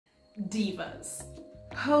Divas.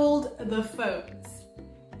 Hold the phones.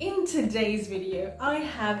 In today's video, I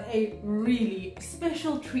have a really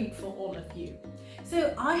special treat for all of you.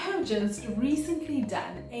 So I have just recently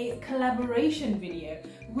done a collaboration video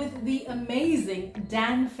with the amazing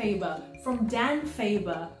Dan Faber from Dan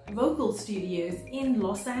Faber Vocal Studios in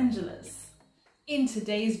Los Angeles. In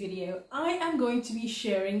today's video, I am going to be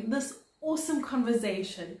sharing this awesome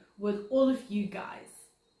conversation with all of you guys.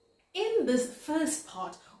 In this first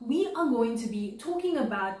part, we are going to be talking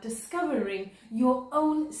about discovering your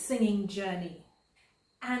own singing journey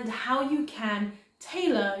and how you can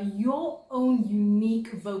tailor your own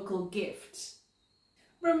unique vocal gift.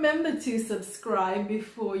 Remember to subscribe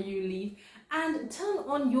before you leave and turn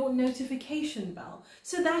on your notification bell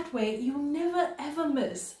so that way you'll never ever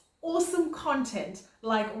miss awesome content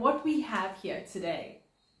like what we have here today.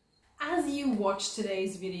 As you watch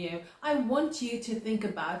today's video, I want you to think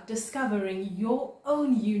about discovering your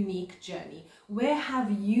own unique journey. Where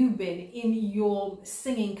have you been in your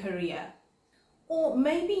singing career? Or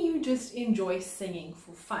maybe you just enjoy singing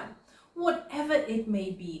for fun. Whatever it may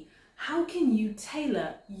be, how can you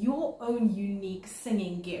tailor your own unique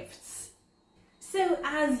singing gifts? So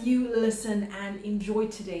as you listen and enjoy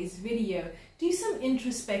today's video, do some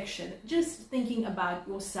introspection, just thinking about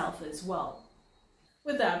yourself as well.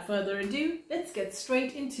 Without further ado, let's get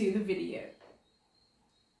straight into the video.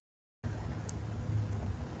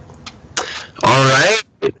 All right.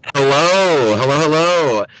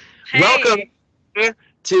 Hello. Hey. Welcome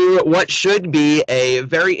to what should be a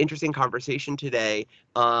very interesting conversation today.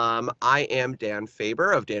 I am Dan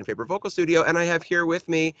Faber of Dan Faber Vocal Studio, and I have here with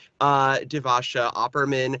me Devasha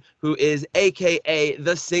Opperman, who is AKA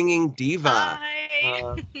the Singing Diva.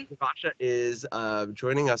 Hi. Devasha is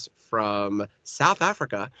joining us from South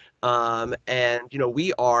Africa, and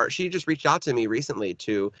she just reached out to me recently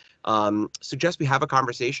to suggest we have a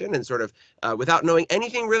conversation and sort of without knowing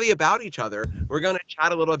anything really about each other, we're going to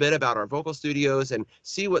chat a little bit about our vocal studios and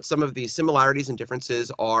see what some of the similarities and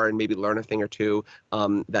differences are, and maybe learn a thing or two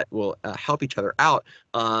that will help each other out.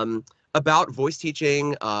 About voice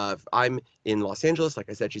teaching, I'm in Los Angeles, like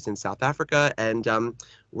I said, she's in South Africa, and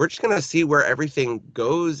we're just gonna see where everything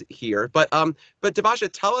goes here. But Devasha,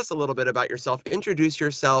 tell us a little bit about yourself. Introduce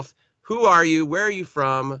yourself. Who are you? Where are you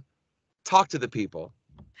from? Talk to the people.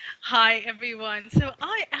 Hi everyone, so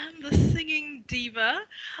I am the Singing Diva.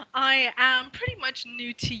 I am pretty much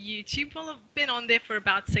new to YouTube. Well, I've been on there for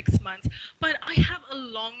about 6 months, but I have a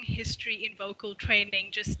long history in vocal training,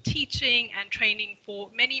 just teaching and training for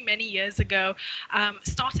many years ago.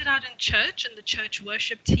 Started out in church, in the church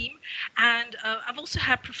worship team, and I've also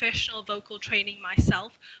had professional vocal training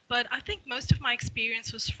myself, but I think most of my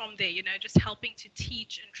experience was from there, just helping to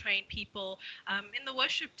teach and train people in the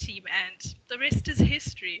worship team, and the rest is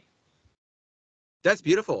history. That's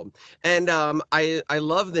beautiful. And I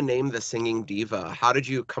love the name, the Singing Diva. How did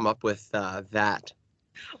you come up with that?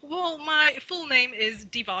 Well, my full name is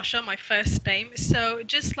Devasha, my first name. So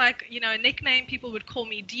just like, a nickname, people would call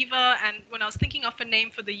me Diva. And when I was thinking of a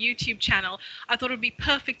name for the YouTube channel, I thought it would be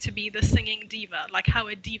perfect to be the Singing Diva, like how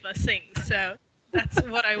a diva sings. So that's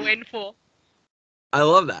what I went for. I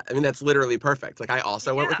love that. I mean, that's literally perfect. Like, I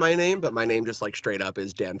also went with my name, but my name just like straight up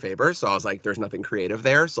is Dan Faber. So I was like, there's nothing creative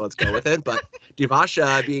there, so let's go with it. But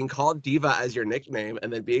Devasha, being called Diva as your nickname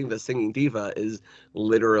and then being the Singing Diva is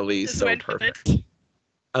literally Just so perfect.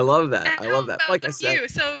 I love that. And I love that. Like I said,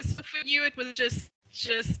 so for you, it was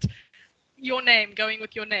just your name, going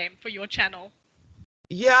with your name for your channel.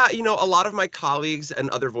 Yeah, a lot of my colleagues and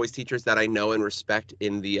other voice teachers that I know and respect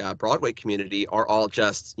in the Broadway community are all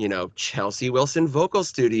just, Chelsea Wilson Vocal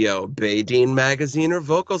Studio, Badine Magazine or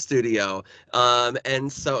Vocal Studio.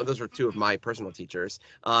 And so those were two of my personal teachers.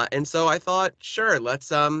 And so I thought, sure, let's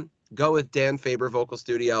go with Dan Faber Vocal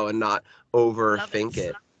Studio and not overthink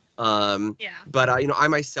it. But I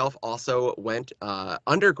myself also went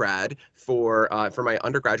undergrad for my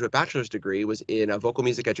undergraduate bachelor's degree was in vocal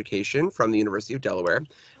music education from the University of Delaware.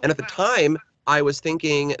 And at the time, I was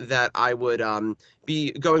thinking that I would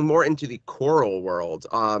be going more into the choral world.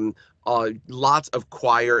 Lots of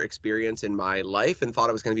choir experience in my life and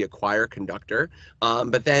thought I was going to be a choir conductor.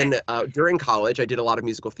 But then during college, I did a lot of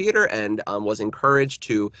musical theater and was encouraged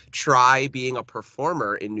to try being a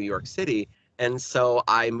performer in New York City. And so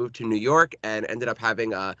I moved to New York and ended up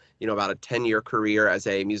having about a 10-year career as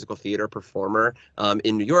a musical theater performer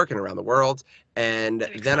in New York and around the world. And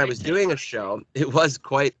then I was doing a show. It was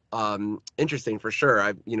quite interesting for sure.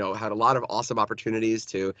 I've had a lot of awesome opportunities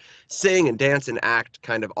to sing and dance and act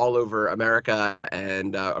kind of all over America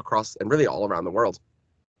and across and really all around the world.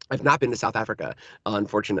 I've not been to South Africa,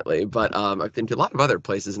 unfortunately, but I've been to a lot of other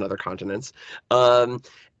places and other continents.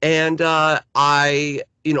 And the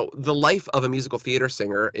life of a musical theater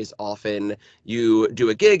singer is often you do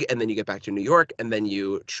a gig and then you get back to New York and then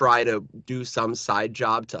you try to do some side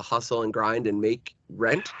job to hustle and grind and make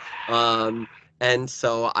rent. And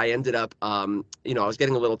so I ended up, I was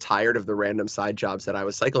getting a little tired of the random side jobs that I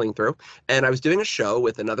was cycling through. And I was doing a show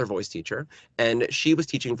with another voice teacher, and she was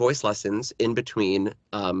teaching voice lessons in between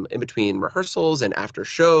rehearsals and after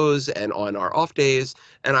shows and on our off days.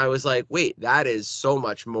 And I was like, wait, that is so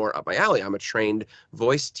much more up my alley. I'm a trained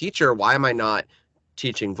voice teacher. Why am I not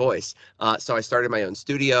teaching voice? So I started my own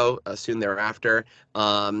studio soon thereafter.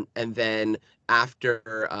 And then and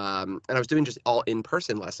I was doing just all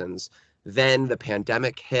in-person lessons. Then the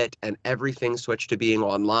pandemic hit and everything switched to being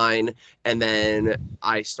online. And then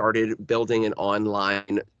I started building an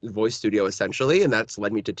online voice studio essentially. And that's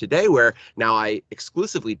led me to today, where now I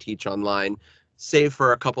exclusively teach online, save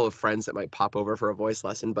for a couple of friends that might pop over for a voice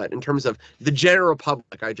lesson. But in terms of the general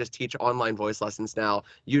public, I just teach online voice lessons now,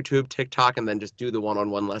 YouTube, TikTok, and then just do the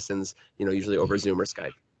one-on-one lessons, usually over Zoom or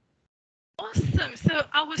Skype. Awesome. So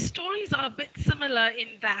our stories are a bit similar in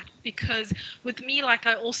that, because with me, like,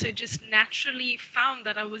 I also just naturally found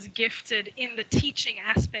that I was gifted in the teaching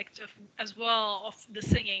aspect of as well of the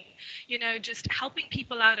singing, just helping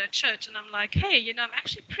people out at church. And I'm like, hey, I'm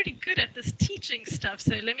actually pretty good at this teaching stuff.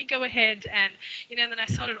 So let me go ahead and, then I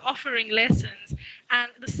started offering lessons. And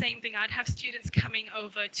the same thing, I'd have students coming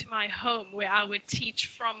over to my home where I would teach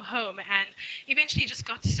from home, and eventually just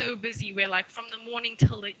got so busy where, like, from the morning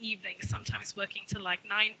till the evening, sometimes working till like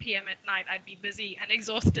 9 p.m. at night, I'd be busy and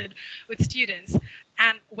exhausted with students.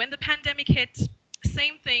 And when the pandemic hit,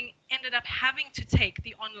 same thing, ended up having to take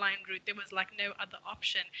the online route. There was like no other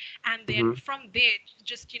option. And then from there,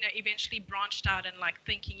 just, eventually branched out and like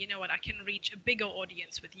thinking, what, I can reach a bigger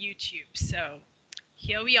audience with YouTube. So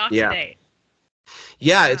here we are today.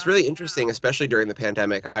 Yeah, it's really interesting, especially during the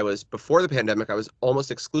pandemic. Before the pandemic, I was almost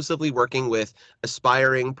exclusively working with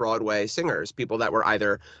aspiring Broadway singers, people that were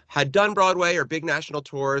either had done Broadway or big national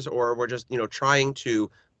tours, or were just, trying to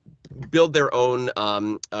build their own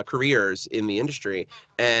careers in the industry.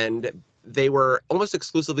 And they were almost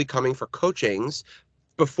exclusively coming for coachings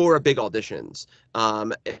before big auditions,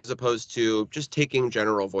 as opposed to just taking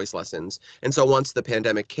general voice lessons. And so once the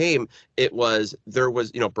pandemic came, there was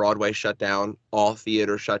Broadway shut down, all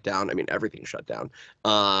theater shut down. I mean, everything shut down.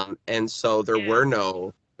 And so there were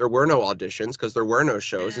no auditions because there were no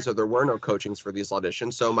shows. And so there were no coachings for these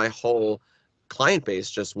auditions. So my whole client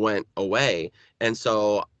base just went away. And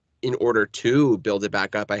so in order to build it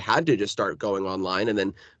back up, I had to just start going online, and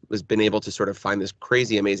then been able to sort of find this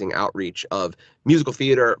crazy, amazing outreach of musical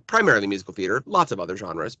theater, primarily musical theater, lots of other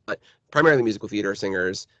genres, but primarily musical theater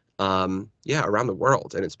singers, around the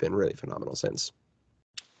world. And it's been really phenomenal since.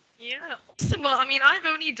 Yeah, awesome. Well, I mean, I've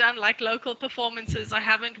only done like local performances. I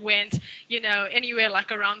haven't went, anywhere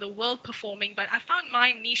like around the world performing, but I found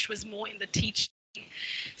my niche was more in the teaching.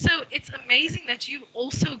 So it's amazing that you've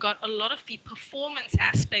also got a lot of the performance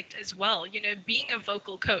aspect as well. Being a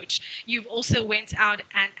vocal coach, you've also went out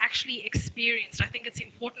and actually experienced. I think it's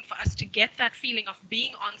important for us to get that feeling of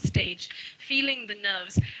being on stage, feeling the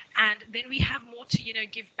nerves, and then we have more to,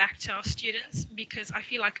 give back to our students, because I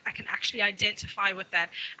feel like I can actually identify with that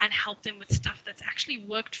and help them with stuff that's actually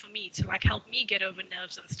worked for me to like help me get over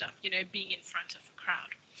nerves and stuff, being in front of a crowd.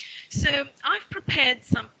 So I've prepared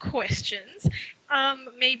some questions.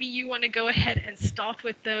 Maybe you want to go ahead and start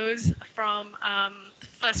with those from the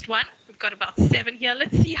first one. We've got about 7 here.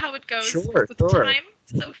 Let's see how it goes with time.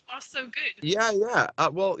 So far, so good. Yeah.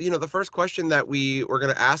 Well, the first question that we were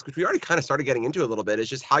going to ask, which we already kind of started getting into a little bit, is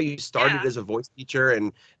just how you started as a voice teacher,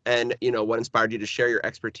 and what inspired you to share your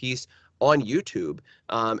expertise on YouTube.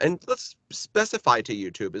 And let's specify to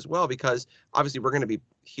YouTube as well, because obviously we're going to be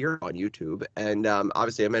here on YouTube. And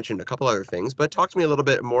obviously I mentioned a couple other things, but talk to me a little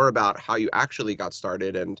bit more about how you actually got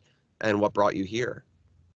started and what brought you here.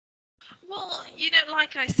 Well,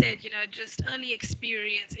 like I said, just early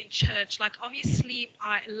experience in church. Like, obviously,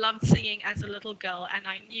 I loved singing as a little girl, and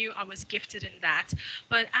I knew I was gifted in that.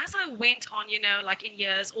 But as I went on, like in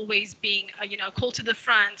years, always being, called to the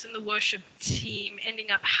front in the worship team,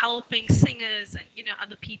 ending up helping singers and,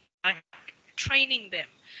 other people, like training them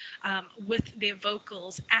with their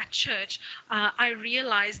vocals at church, I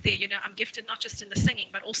realized that, I'm gifted not just in the singing,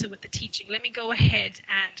 but also with the teaching. Let me go ahead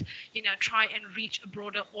and, try and reach a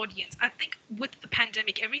broader audience. I think with the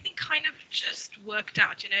pandemic, everything kind of just worked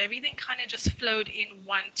out, everything kind of just flowed in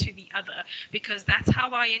one to the other, because that's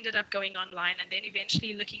how I ended up going online, and then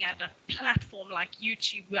eventually looking at a platform like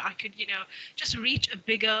YouTube where I could, just reach a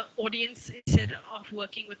bigger audience instead of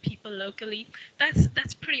working with people locally.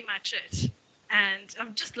 That's pretty much it. and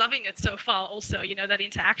I'm just loving it so far also, that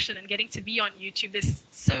interaction and getting to be on YouTube. There's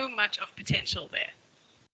so much of potential there.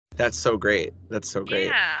 That's so great. That's so great.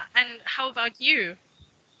 Yeah. And how about you?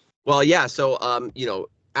 Well, yeah. So,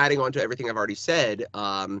 adding on to everything I've already said,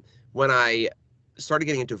 when I started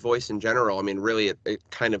getting into voice in general, I mean, really, it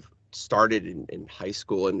kind of started in high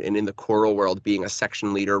school and in the choral world, being a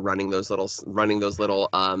section leader, running those little,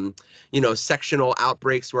 sectional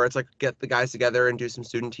outbreaks where it's like get the guys together and do some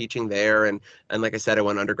student teaching there. And like I said, I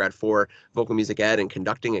went undergrad for vocal music ed and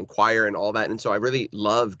conducting and choir and all that. And so I really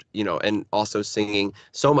loved, and also singing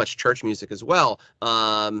so much church music as well.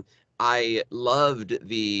 I loved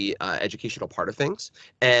the educational part of things.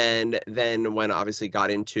 And then when I obviously got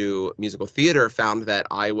into musical theater, found that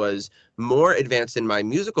I was more advanced in my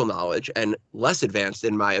musical knowledge and less advanced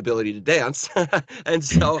in my ability to dance. And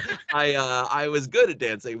so I was good at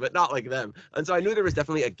dancing, but not like them. And so I knew there was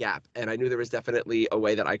definitely a gap, and I knew there was definitely a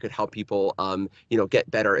way that I could help people, get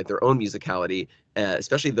better at their own musicality,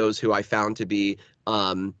 especially those who I found to be,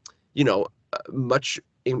 much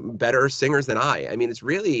better singers than I. I mean, it's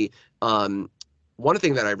really one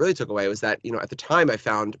thing that I really took away was that, at the time I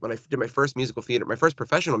found when I did my first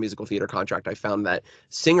professional musical theater contract, I found that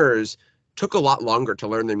singers took a lot longer to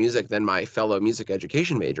learn their music than my fellow music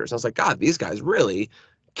education majors. I was like, God, these guys really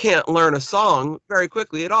can't learn a song very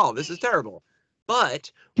quickly at all. This is terrible.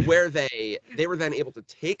 But where they were then able to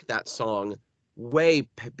take that song way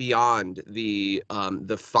beyond the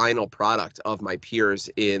final product of my peers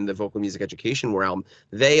in the vocal music education realm.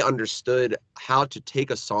 They understood how to take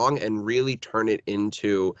a song and really turn it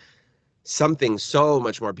into something so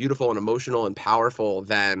much more beautiful and emotional and powerful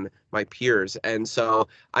than my peers. And so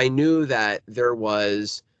I knew that there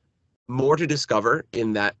was more to discover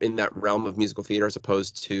in that realm of musical theater as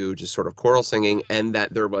opposed to just sort of choral singing, and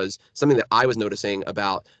that there was something that I was noticing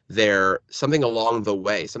about something along the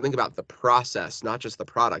way, something about the process, not just the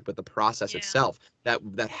product, but the process itself, that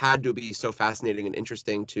had to be so fascinating and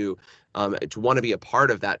interesting to want to be a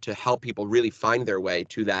part of that, to help people really find their way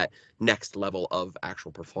to that next level of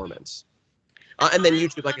actual performance. And then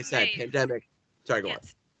YouTube, like I said, pandemic. Sorry, go on.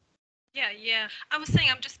 Yeah. I was saying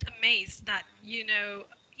I'm just amazed that,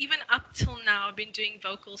 even up till now, I've been doing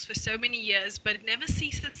vocals for so many years, but it never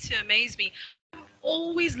ceases to amaze me. I'm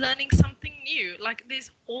always learning something new. Like there's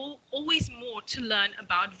always more to learn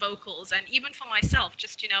about vocals, and even for myself,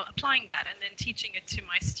 just applying that and then teaching it to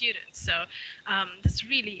my students. So that's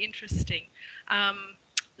really interesting.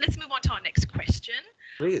 Let's move on to our next question.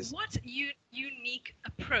 Please. What unique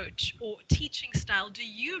approach or teaching style do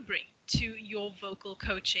you bring to your vocal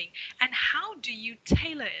coaching, and how do you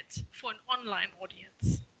tailor it for an online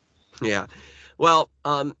audience? Yeah, well,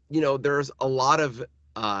 there's a lot of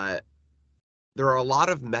there are a lot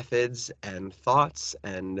of methods and thoughts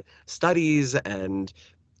and studies and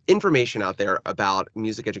information out there about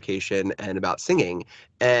music education and about singing.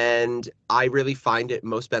 And I really find it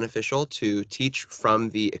most beneficial to teach from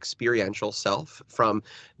the experiential self, from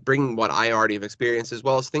bringing what I already have experienced, as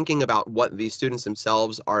well as thinking about what the students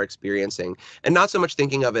themselves are experiencing, and not so much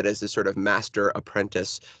thinking of it as this sort of master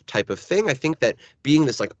apprentice type of thing. I think that being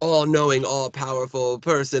this like all-knowing, all-powerful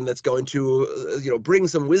person that's going to, bring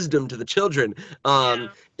some wisdom to the children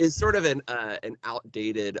is sort of an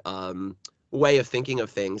outdated way of thinking of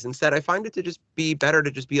things. Instead, I find it to just be better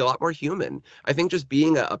to just be a lot more human. I think just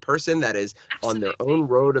being a person that is on their own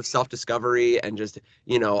road of self-discovery, and just,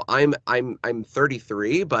 I'm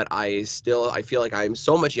 33, but I feel like I'm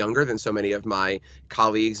so much younger than so many of my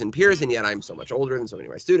colleagues and peers, and yet I'm so much older than so many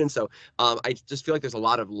of my students. So I just feel like there's a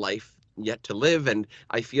lot of life yet to live, and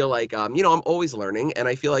I feel like I'm always learning, and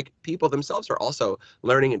I feel like people themselves are also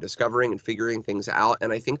learning and discovering and figuring things out.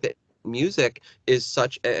 And I think that music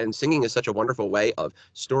and singing is such a wonderful way of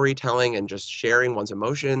storytelling and just sharing one's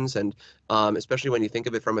emotions, and especially when you think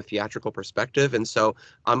of it from a theatrical perspective. And so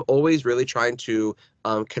I'm always really trying to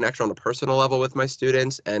connect on a personal level with my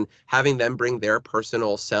students, and having them bring their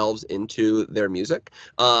personal selves into their music,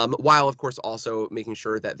 while of course also making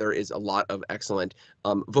sure that there is a lot of excellent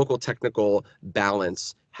vocal technical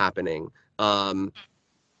balance happening.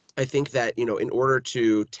 I think that, in order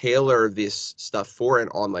to tailor this stuff for an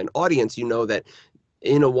online audience, that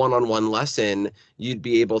in a one-on-one lesson, you'd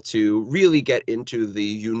be able to really get into the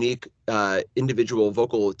unique individual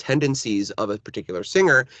vocal tendencies of a particular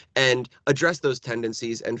singer, and address those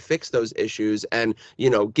tendencies and fix those issues, and,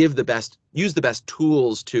 use the best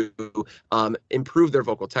tools to improve their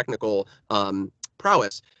vocal technical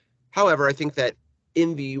prowess. However, I think that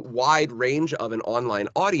in the wide range of an online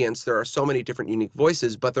audience, there are so many different unique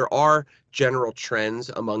voices, but there are general trends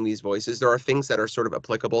among these voices. There are things that are sort of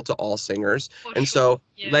applicable to all singers. For And sure. so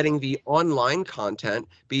Yeah. letting the online content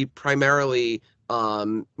be primarily a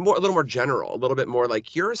little more general, a little bit more like,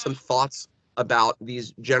 here are some thoughts about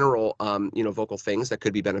these general, vocal things that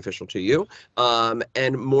could be beneficial to you,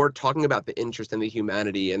 and more talking about the interest and the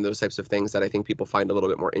humanity and those types of things that I think people find a little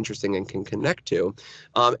bit more interesting and can connect to,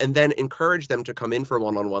 and then encourage them to come in for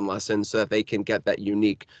one-on-one lessons so that they can get that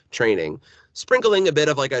unique training. Sprinkling a bit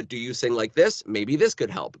of like a, do you sing like this? Maybe this could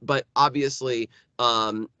help. But obviously,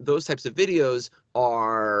 those types of videos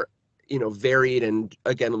are varied and,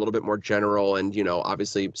 again, a little bit more general, and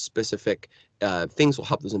obviously specific things will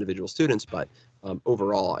help those individual students. But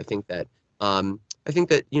overall, I think that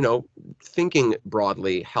thinking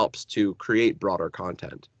broadly helps to create broader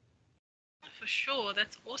content. For sure,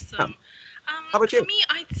 that's Yeah. awesome. How about For you? me,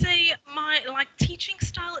 I'd say my teaching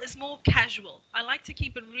style is more casual. I like to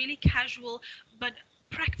keep it really casual, but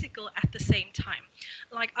practical at the same time.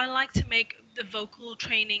 Like, I like to make the vocal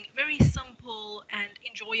training very simple and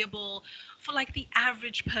enjoyable for like the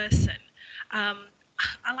average person. Um,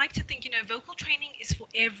 I like to think, vocal training is for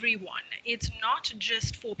everyone. It's not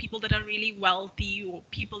just for people that are really wealthy or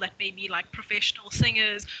people that may be like professional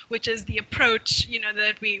singers, which is the approach,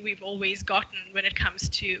 that we've always gotten when it comes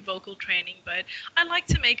to vocal training. But I like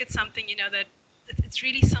to make it something, that it's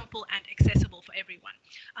really simple and accessible for everyone.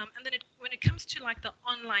 And then when it comes to like the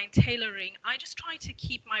online tailoring, I just try to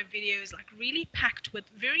keep my videos like really packed with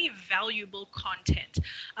very valuable content,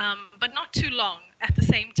 but not too long at the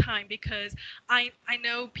same time, because I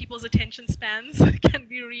know people's attention spans can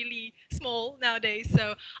be really small nowadays.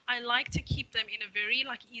 So I like to keep them in a very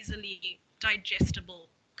like easily digestible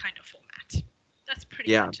kind of format. That's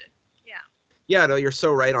pretty Yeah. much it. Yeah. Yeah, no, you're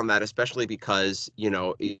so right on that, especially because,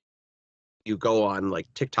 you go on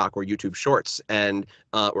like TikTok or YouTube Shorts and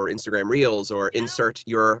or Instagram Reels, or Yeah. insert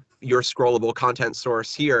your scrollable content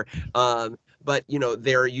source here. But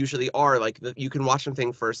there usually are like you can watch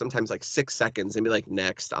something for sometimes like 6 seconds and be like,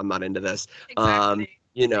 next, I'm not into this. Exactly.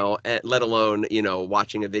 And let alone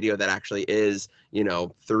watching a video that actually is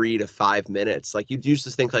 3 to 5 minutes. Like, you used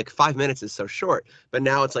to think like 5 minutes is so short, but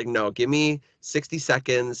now it's like, no, give me 60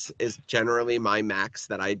 seconds is generally my max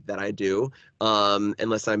that I do,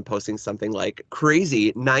 unless I'm posting something like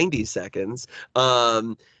crazy 90 seconds.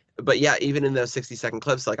 But yeah, even in those 60-second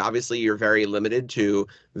clips, like, obviously you're very limited to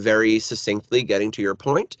very succinctly getting to your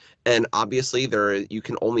point. And obviously you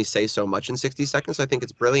can only say so much in 60 seconds. So I think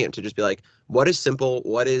it's brilliant to just be like, what is simple?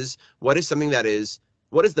 What is something that is,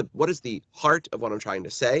 what is the heart of what I'm trying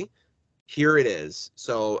to say? Here it is.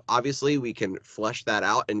 So obviously we can flesh that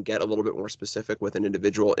out and get a little bit more specific with an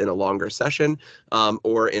individual in a longer session,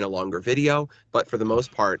 or in a longer video. But for the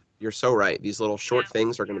most part, you're so right. These little short Yeah.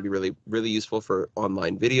 things are going to be really, really useful for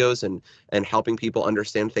online videos, and helping people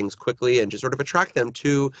understand things quickly and just sort of attract them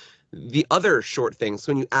to the other short things.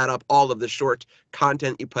 When you add up all of the short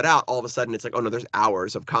content you put out, all of a sudden it's like, oh no, there's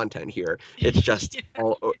hours of content here. It's just Yeah.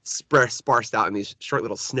 all sparsed out in these short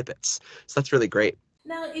little snippets. So that's really great.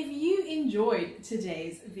 Now, if you enjoyed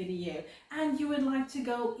today's video and you would like to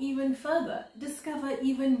go even further, discover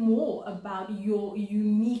even more about your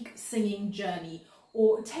unique singing journey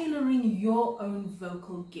or tailoring your own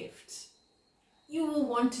vocal gift, you will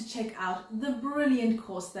want to check out the brilliant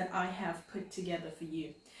course that I have put together for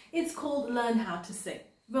you. It's called Learn How to Sing,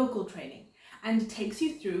 Vocal Training, and it takes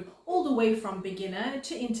you through all the way from beginner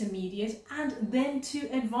to intermediate and then to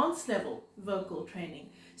advanced level vocal training.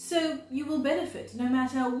 So you will benefit no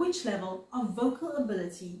matter which level of vocal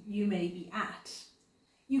ability you may be at.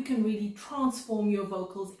 You can really transform your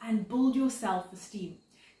vocals and build your self-esteem.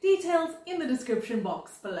 Details in the description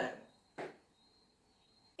box below.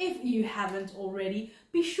 If you haven't already,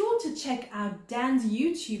 be sure to check out Dan's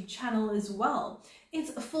YouTube channel as well. It's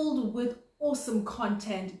filled with awesome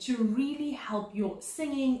content to really help your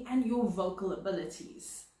singing and your vocal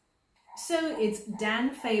abilities. So it's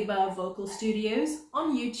Dan Faber Vocal Studios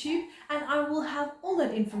on YouTube, and I will have all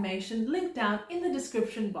that information linked down in the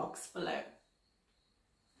description box below.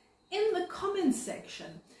 In the comments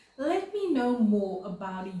section, let me know more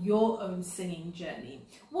about your own singing journey.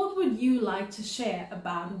 What would you like to share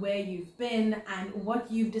about where you've been and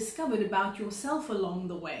what you've discovered about yourself along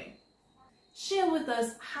the way? Share with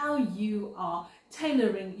us how you are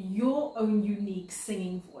tailoring your own unique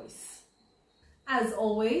singing voice. As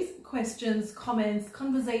always, questions, comments,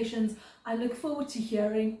 conversations, I look forward to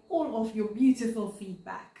hearing all of your beautiful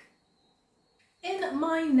feedback. In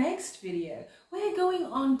my next video, we're going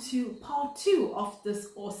on to part 2 of this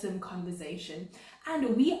awesome conversation,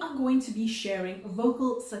 and we are going to be sharing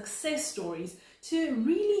vocal success stories to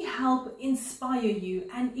really help inspire you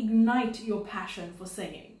and ignite your passion for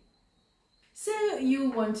singing. So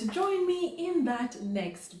you'll want to join me in that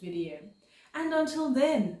next video. And until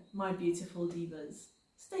then, my beautiful divas,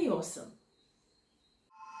 stay awesome.